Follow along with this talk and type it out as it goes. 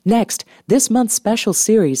Next, this month's special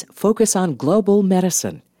series, Focus on Global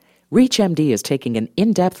Medicine. ReachMD is taking an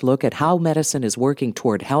in-depth look at how medicine is working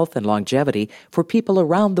toward health and longevity for people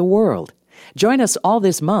around the world. Join us all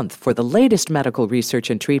this month for the latest medical research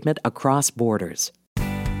and treatment across borders.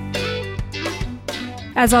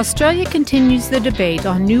 As Australia continues the debate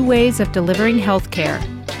on new ways of delivering health care,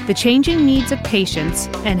 the changing needs of patients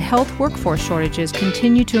and health workforce shortages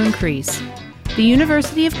continue to increase. The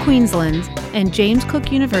University of Queensland and James Cook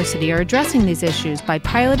University are addressing these issues by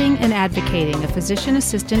piloting and advocating a physician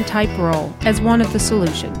assistant type role as one of the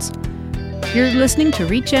solutions. You're listening to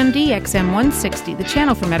ReachMD XM160, the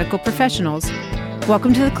channel for medical professionals.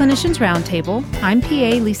 Welcome to the Clinicians Roundtable. I'm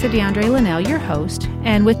PA Lisa DeAndre Linnell, your host,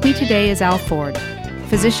 and with me today is Al Ford,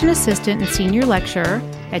 physician assistant and senior lecturer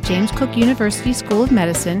at James Cook University School of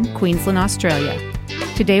Medicine, Queensland, Australia.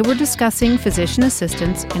 Today we're discussing physician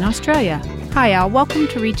assistants in Australia. Hi, Al. Welcome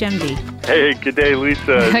to ReachMD. Hey, good day,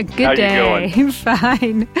 Lisa. Good How day. you going?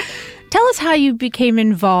 Fine. Tell us how you became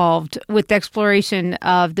involved with the exploration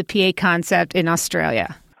of the PA concept in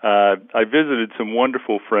Australia. I visited some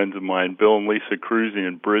wonderful friends of mine, Bill and Lisa Cruzy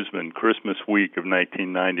in Brisbane, Christmas week of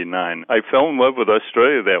 1999. I fell in love with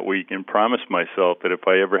Australia that week and promised myself that if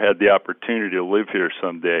I ever had the opportunity to live here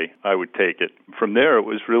someday, I would take it. From there, it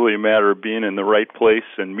was really a matter of being in the right place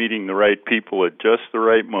and meeting the right people at just the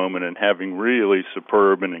right moment and having really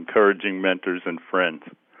superb and encouraging mentors and friends.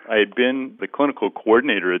 I had been the clinical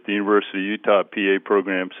coordinator at the University of Utah PA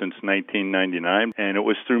program since 1999, and it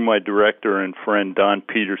was through my director and friend Don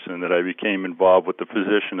Peterson that I became involved with the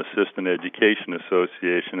Physician Assistant Education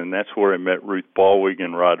Association, and that's where I met Ruth Ballwig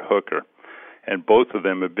and Rod Hooker. And both of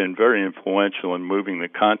them have been very influential in moving the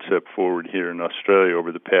concept forward here in Australia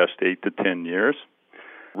over the past 8 to 10 years.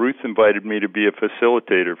 Ruth invited me to be a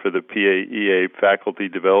facilitator for the PAEA Faculty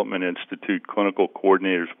Development Institute Clinical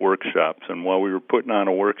Coordinators Workshops. And while we were putting on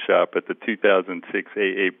a workshop at the 2006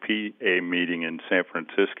 AAPA meeting in San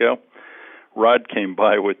Francisco, Rod came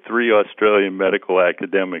by with 3 Australian medical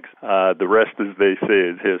academics. The rest, as they say,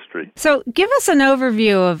 is history. So give us an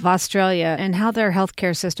overview of Australia and how their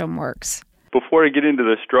healthcare system works. Before I get into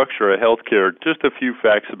the structure of healthcare, just a few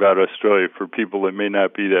facts about Australia for people that may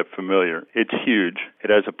not be that familiar. It's huge. It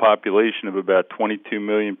has a population of about 22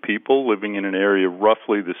 million people living in an area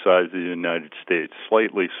roughly the size of the United States,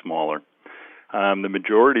 slightly smaller. The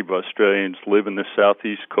majority of Australians live in the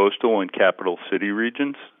southeast coastal and capital city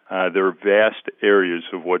regions. There are vast areas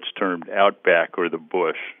of what's termed outback or the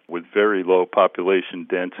bush, with very low population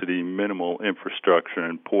density, minimal infrastructure,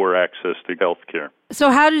 and poor access to health care. So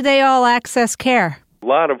how do they all access care? A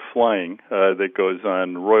lot of flying that goes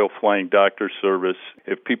on, Royal Flying Doctor Service.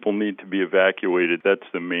 If people need to be evacuated, that's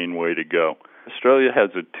the main way to go. Australia has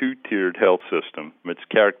a 2-tiered health system. It's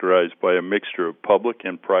characterized by a mixture of public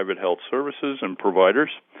and private health services and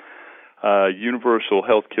providers. A universal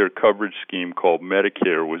health care coverage scheme called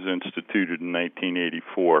Medicare was instituted in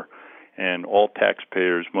 1984, and all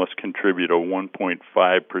taxpayers must contribute a 1.5%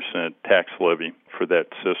 tax levy for that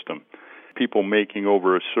system. People making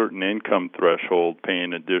over a certain income threshold pay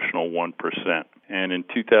an additional 1%. And in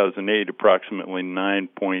 2008, approximately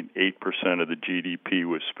 9.8% of the GDP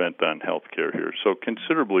was spent on health care here, so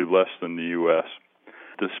considerably less than the U.S.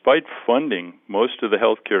 Despite funding most of the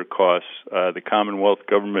health care costs, the Commonwealth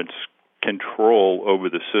government's control over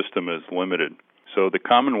the system is limited. So the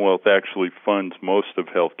Commonwealth actually funds most of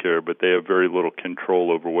healthcare, but they have very little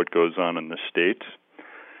control over what goes on in the states.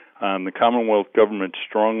 The Commonwealth government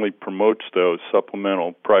strongly promotes, though,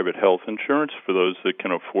 supplemental private health insurance for those that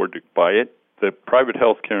can afford to buy it. The private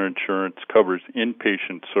health care insurance covers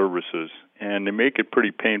inpatient services, and they make it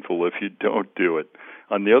pretty painful if you don't do it.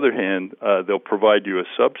 On the other hand, they'll provide you a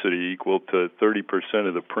subsidy equal to 30%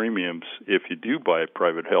 of the premiums if you do buy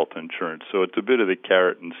private health insurance. So it's a bit of the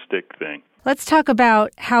carrot and stick thing. Let's talk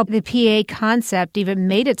about how the PA concept even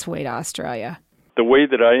made its way to Australia. The way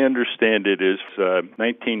that I understand it is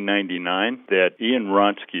 1999 that Ian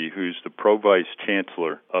Wronski, who's the Pro-Vice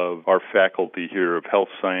Chancellor of our faculty here of health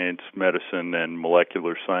science, medicine, and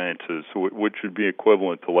molecular sciences, which would be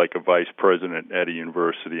equivalent to like a vice president at a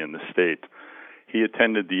university in the States, he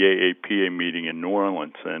attended the AAPA meeting in New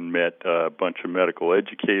Orleans and met a bunch of medical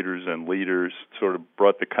educators and leaders, sort of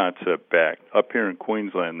brought the concept back. Up here in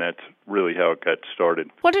Queensland, that's really how it got started.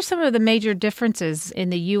 What are some of the major differences in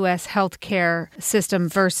the U.S. healthcare system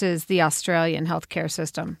versus the Australian healthcare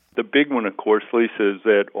system? The big one, of course, Lisa, is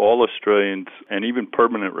that all Australians and even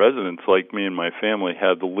permanent residents like me and my family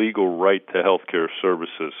have the legal right to health care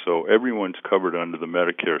services. So everyone's covered under the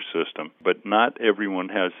Medicare system, but not everyone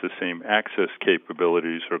has the same access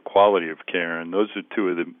capabilities or quality of care, and those are two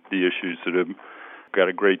of the issues that have got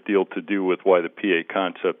a great deal to do with why the PA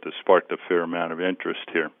concept has sparked a fair amount of interest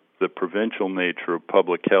here. The provincial nature of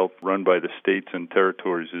public health run by the states and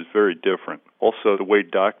territories is very different. Also, the way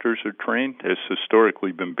doctors are trained has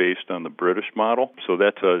historically been based on the British model. So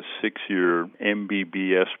that's a 6-year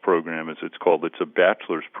MBBS program, as it's called. It's a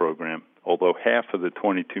bachelor's program, although half of the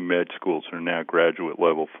 22 med schools are now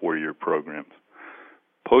graduate-level 4-year programs.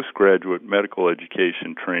 Postgraduate medical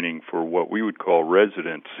education training for what we would call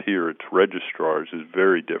residents, here it's registrars, is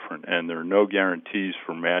very different, and there are no guarantees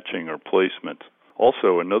for matching or placements.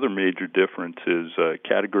 Also, another major difference is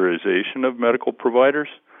categorization of medical providers.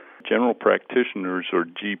 General practitioners, or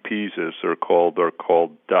GPs as they're called, are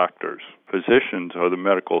called doctors. Physicians are the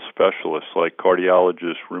medical specialists like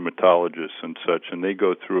cardiologists, rheumatologists, and such, and they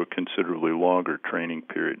go through a considerably longer training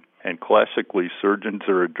period. And classically, surgeons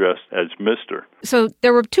are addressed as Mr. So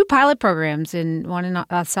there were 2 pilot programs, one in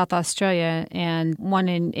South Australia and one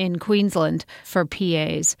in Queensland for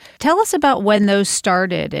PAs. Tell us about when those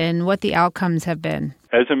started and what the outcomes have been.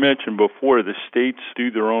 As I mentioned before, the states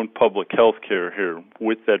do their own public health care here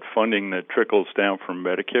with that funding that trickles down from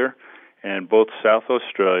Medicare. And both South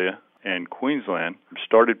Australia and Queensland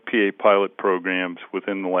started PA pilot programs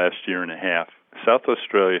within the last year and a half. South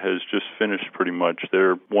Australia has just finished pretty much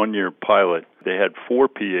their 1-year pilot. They had 4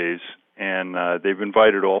 PAs, and they've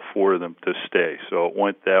invited all 4 of them to stay, so it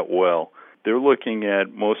went that well. They're looking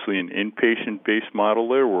at mostly an inpatient-based model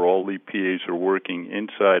there, where all the PAs are working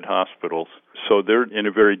inside hospitals. So they're in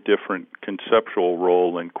a very different conceptual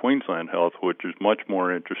role than Queensland Health, which is much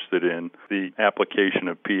more interested in the application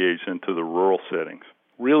of PAs into the rural settings.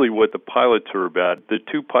 Really what the pilots are about, the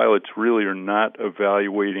 2 pilots really are not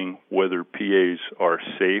evaluating whether PAs are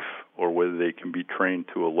safe or whether they can be trained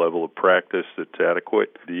to a level of practice that's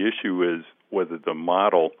adequate. The issue is whether the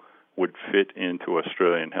model would fit into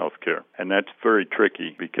Australian healthcare. And that's very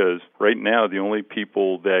tricky because right now the only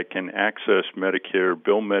people that can access Medicare,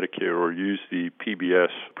 bill Medicare, or use the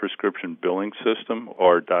PBS prescription billing system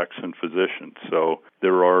are docs and physicians. So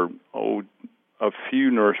there are a few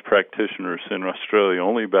nurse practitioners in Australia,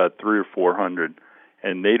 only about 300 or 400,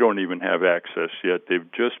 and they don't even have access yet.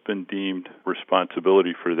 They've just been deemed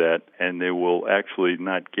responsibility for that, and they will actually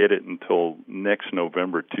not get it until next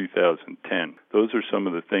November 2010. Those are some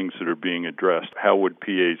of the things that are being addressed. How would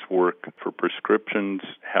PAs work for prescriptions?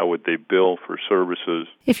 How would they bill for services?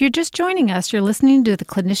 If you're just joining us, you're listening to the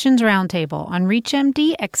Clinicians Roundtable on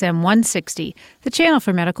ReachMD XM 160, the channel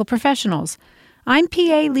for medical professionals. I'm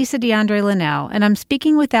PA Lisa DeAndre Linnell, and I'm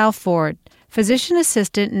speaking with Al Ford, physician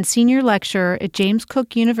assistant and senior lecturer at James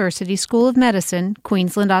Cook University School of Medicine,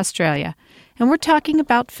 Queensland, Australia. And we're talking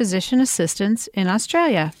about physician assistants in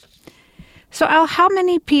Australia. So, Al, how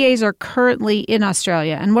many PAs are currently in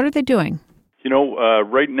Australia, and what are they doing?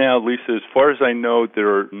 Right now, Lisa, as far as I know, there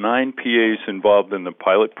are 9 PAs involved in the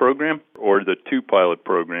pilot program, or the 2 pilot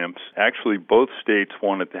programs. Actually, both states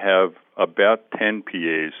wanted to have about 10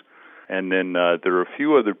 PAs. And then there are a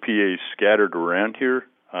few other PAs scattered around here,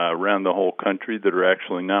 around the whole country, that are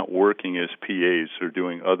actually not working as PAs. They're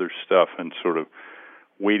doing other stuff and sort of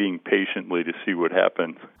waiting patiently to see what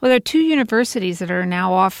happens. Well, there are 2 universities that are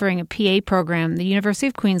now offering a PA program, the University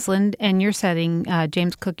of Queensland and your setting,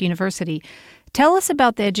 James Cook University. Tell us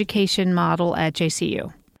about the education model at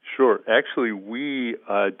JCU. Sure. Actually, we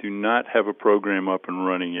do not have a program up and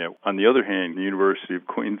running yet. On the other hand, the University of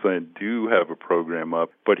Queensland do have a program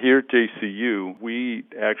up. But here at JCU, we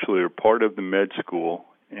actually are part of the med school,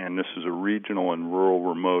 and this is a regional and rural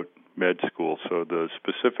remote med school. So the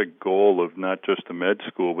specific goal of not just the med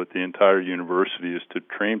school, but the entire university is to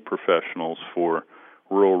train professionals for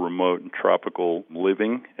rural, remote, and tropical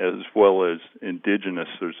living, as well as indigenous.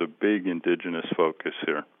 There's a big indigenous focus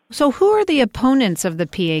here. So who are the opponents of the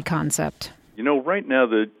PA concept? Right now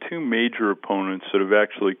the 2 major opponents that have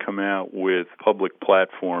actually come out with public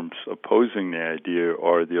platforms opposing the idea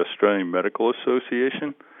are the Australian Medical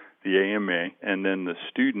Association, the AMA, and then the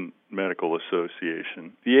Student Medical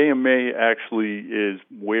Association. The AMA actually is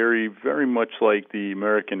wary, very much like the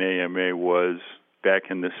American AMA was back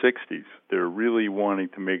in the 60s. They're really wanting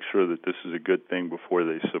to make sure that this is a good thing before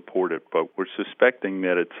they support it, but we're suspecting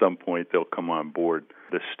that at some point they'll come on board.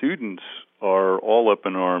 The students are all up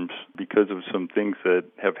in arms because of some things that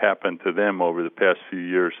have happened to them over the past few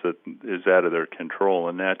years that is out of their control,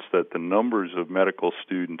 and that's that the numbers of medical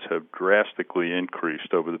students have drastically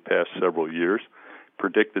increased over the past several years,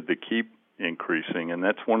 predicted to keep increasing, and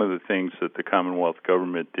that's one of the things that the Commonwealth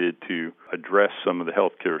government did to address some of the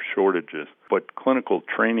healthcare shortages. But clinical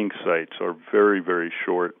training sites are very, very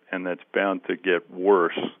short, and that's bound to get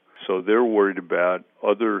worse. So they're worried about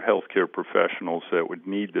other healthcare professionals that would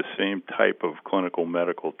need the same type of clinical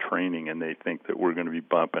medical training, and they think that we're going to be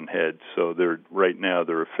bumping heads. So right now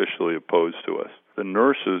they're officially opposed to us. The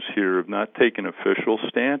nurses here have not taken an official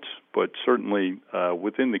stance, but certainly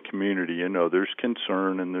within the community, there's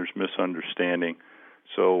concern and there's misunderstanding.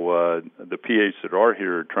 So the PAs that are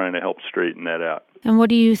here are trying to help straighten that out. And what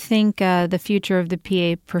do you think the future of the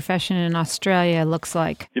PA profession in Australia looks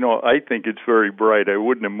like? I think it's very bright. I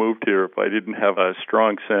wouldn't have moved here if I didn't have a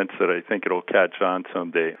strong sense that I think it'll catch on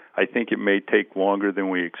someday. I think it may take longer than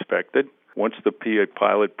we expected. Once the PA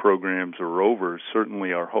pilot programs are over,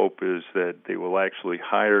 certainly our hope is that they will actually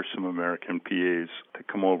hire some American PAs to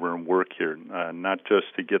come over and work here, not just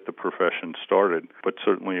to get the profession started, but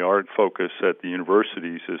certainly our focus at the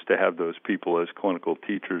universities is to have those people as clinical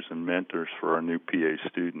teachers and mentors for our new PA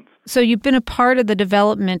students. So you've been a part of the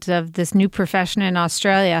development of this new profession in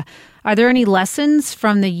Australia. Are there any lessons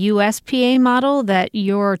from the U.S. PA model that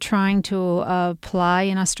you're trying to apply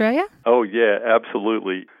in Australia? Oh, yeah,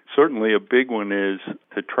 absolutely. Certainly a big one is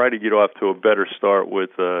to try to get off to a better start with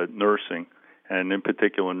nursing, and in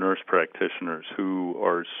particular nurse practitioners who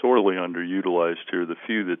are sorely underutilized here, the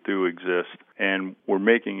few that do exist. And we're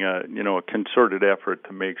making a concerted effort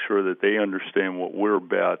to make sure that they understand what we're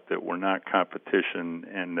about, that we're not competition,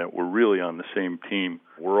 and that we're really on the same team.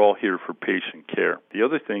 We're all here for patient care. The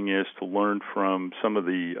other thing is to learn from some of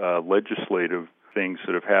the legislative things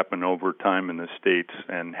that have happened over time in the states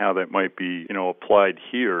and how that might be, applied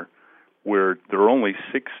here, where there are only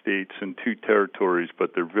 6 states and 2 territories,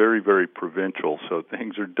 but they're very, very provincial, so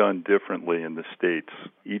things are done differently in the states.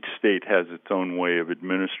 Each state has its own way of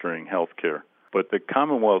administering health care. But the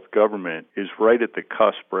Commonwealth government is right at the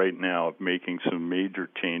cusp right now of making some major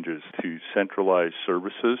changes to centralized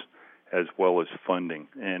services as well as funding.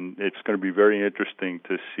 And it's going to be very interesting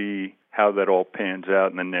to see how that all pans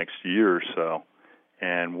out in the next year or so.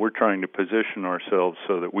 And we're trying to position ourselves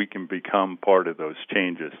so that we can become part of those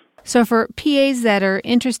changes. So for PAs that are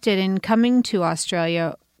interested in coming to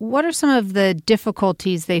Australia, what are some of the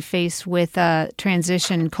difficulties they face with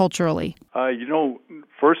transition culturally?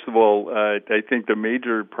 First of all, I think the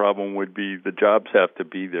major problem would be the jobs have to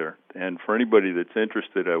be there. And for anybody that's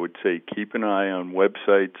interested, I would say keep an eye on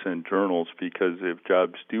websites and journals, because if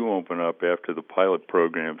jobs do open up after the pilot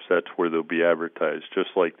programs, that's where they'll be advertised,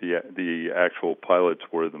 just like the actual pilots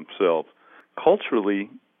were themselves. Culturally,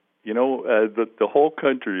 the whole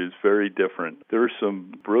country is very different. There are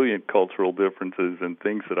some brilliant cultural differences and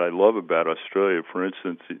things that I love about Australia. For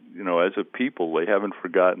instance, as a people, they haven't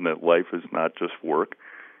forgotten that life is not just work.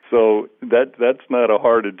 So that's not a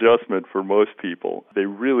hard adjustment for most people. They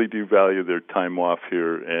really do value their time off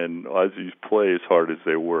here, and Aussies play as hard as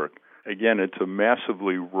they work. Again, it's a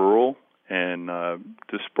massively rural and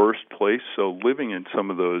dispersed place, so living in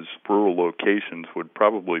some of those rural locations would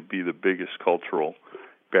probably be the biggest cultural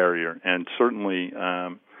barrier. And certainly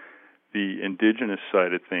the indigenous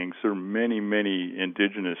side of things, there are many, many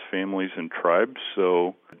indigenous families and tribes,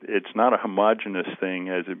 so it's not a homogenous thing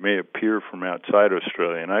as it may appear from outside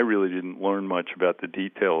Australia. And I really didn't learn much about the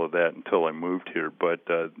detail of that until I moved here, but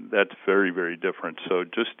that's very, very different. So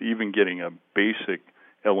just even getting a basic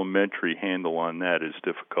elementary handle on that is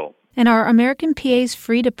difficult. And are American PAs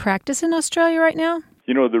free to practice in Australia right now?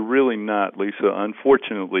 They're really not, Lisa.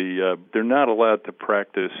 Unfortunately, they're not allowed to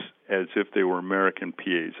practice as if they were American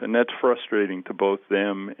PAs, and that's frustrating to both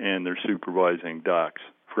them and their supervising docs.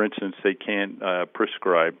 For instance, they can't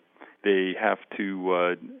prescribe. They have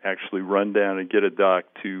to actually run down and get a doc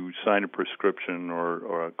to sign a prescription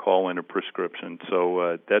or call in a prescription.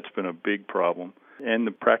 So that's been a big problem. And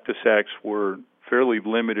the practice acts were fairly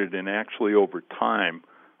limited and actually over time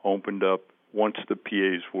opened up once the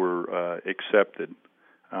PAs were accepted.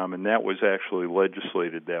 And that was actually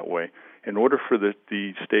legislated that way. In order for the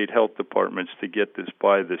state health departments to get this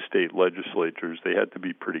by the state legislatures, they had to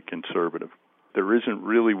be pretty conservative. There isn't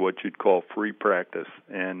really what you'd call free practice,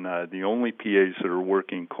 and the only PAs that are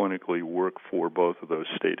working clinically work for both of those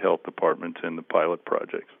state health departments in the pilot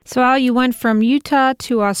projects. So, Al, you went from Utah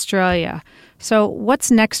to Australia. So what's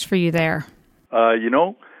next for you there?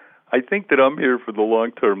 I think that I'm here for the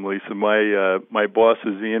long term, Lisa. My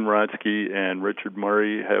bosses, Ian Ronsky and Richard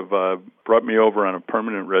Murray, have brought me over on a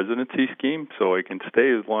permanent residency scheme, so I can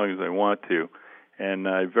stay as long as I want to. And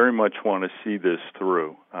I very much want to see this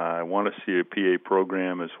through. I want to see a PA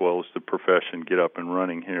program as well as the profession get up and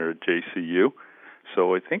running here at JCU.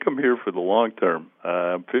 So I think I'm here for the long term.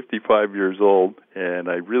 I'm 55 years old, and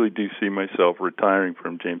I really do see myself retiring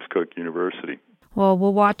from James Cook University. Well,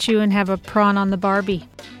 we'll watch you and have a prawn on the Barbie.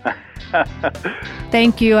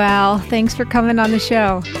 Thank you, Al. Thanks for coming on the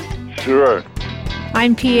show. Sure.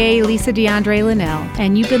 I'm PA Lisa DeAndre Linnell,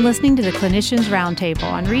 and you've been listening to the Clinicians Roundtable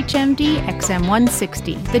on ReachMD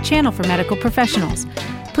XM160, the channel for medical professionals.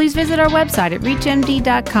 Please visit our website at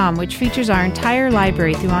reachmd.com, which features our entire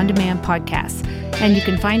library through on-demand podcasts. And you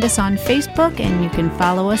can find us on Facebook, and you can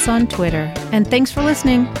follow us on Twitter. And thanks for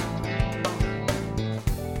listening.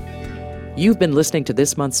 You've been listening to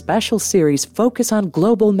this month's special series, Focus on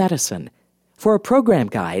Global Medicine. For a program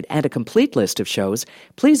guide and a complete list of shows,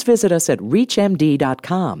 please visit us at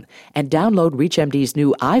ReachMD.com and download ReachMD's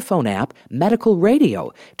new iPhone app, Medical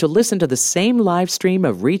Radio, to listen to the same live stream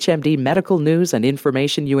of ReachMD medical news and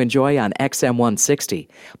information you enjoy on XM160,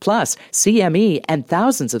 plus CME and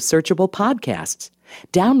thousands of searchable podcasts.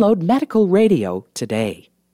 Download Medical Radio today.